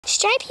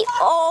Stripey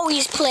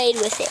always played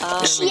with it.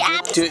 She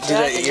do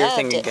that ear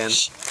thing again.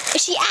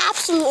 She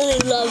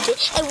absolutely loved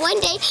it. And one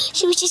day,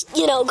 she was just,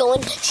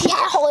 going, she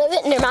had a hold of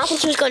it in her mouth and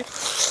she was going,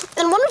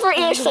 and one of her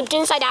ears flipped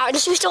inside out and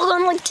she was still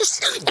going like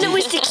this. And it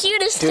was the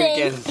cutest thing.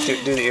 Do it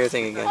again. Do the ear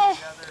thing again.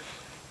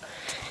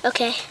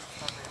 Okay.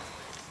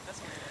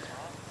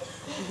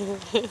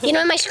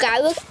 In my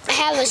scrapbook, I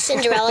have a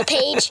Cinderella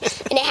page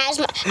and it has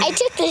I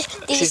took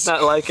these. She's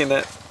not liking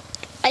it.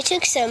 I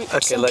took some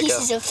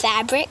pieces of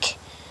fabric.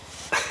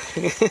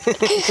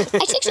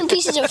 I took some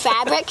pieces of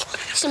fabric,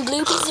 some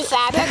blue pieces of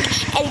fabric,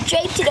 and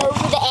draped it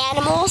over the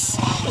animals,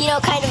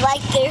 kind of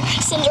like their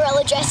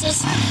Cinderella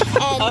dresses,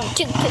 and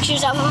took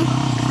pictures of them.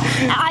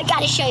 I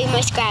gotta show you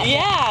my scrapbook.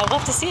 Yeah, we'll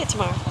have to see it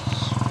tomorrow.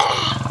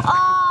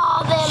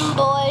 Oh, them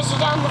boys are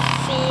down the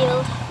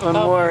field.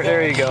 One more,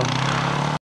 there you go.